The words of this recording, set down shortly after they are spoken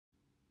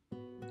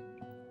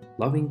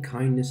Loving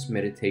Kindness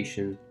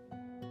Meditation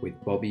with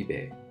Bobby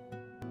Bear.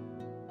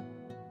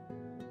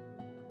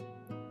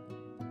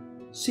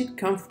 Sit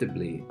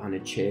comfortably on a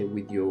chair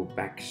with your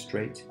back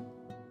straight.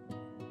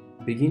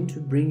 Begin to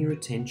bring your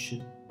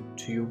attention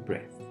to your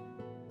breath.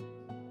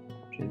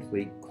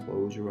 Gently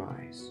close your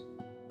eyes.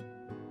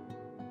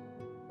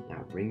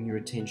 Now bring your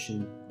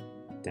attention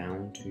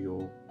down to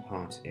your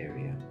heart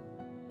area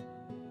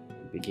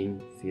and begin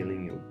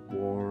feeling a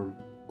warm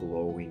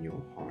glow in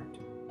your heart,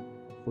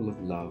 full of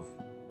love,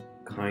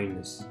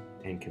 kindness,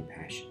 and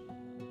compassion.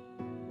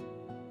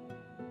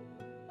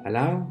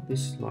 Allow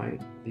this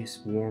light, this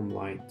warm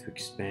light, to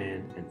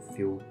expand and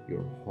fill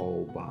your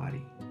whole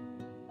body,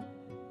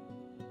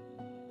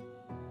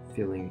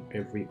 filling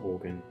every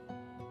organ,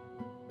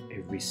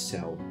 every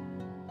cell,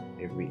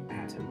 every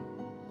atom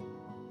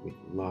with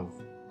love,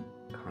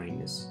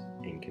 kindness,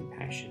 and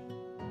compassion.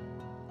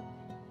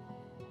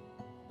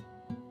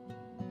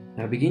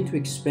 Now begin to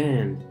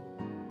expand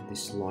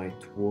this light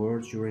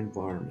towards your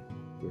environment,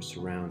 your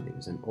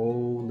surroundings, and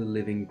all the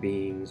living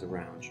beings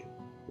around you,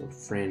 your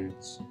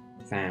friends,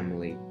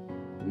 family,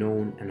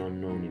 known and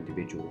unknown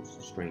individuals,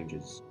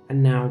 strangers.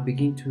 And now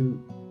begin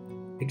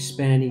to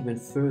expand even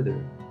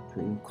further to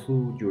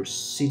include your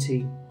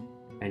city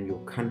and your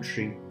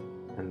country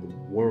and the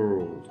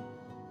world.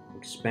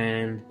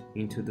 Expand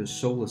into the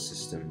solar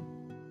system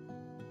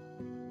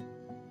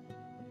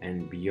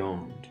and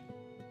beyond,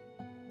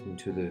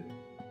 into the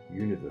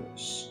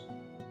universe.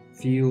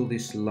 Feel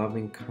this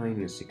loving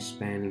kindness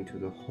expanding to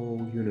the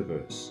whole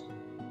universe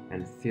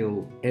and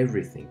fill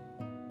everything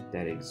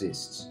that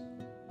exists.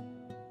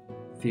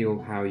 Feel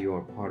how you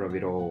are part of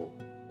it all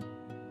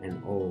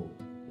and all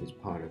is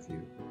part of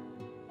you.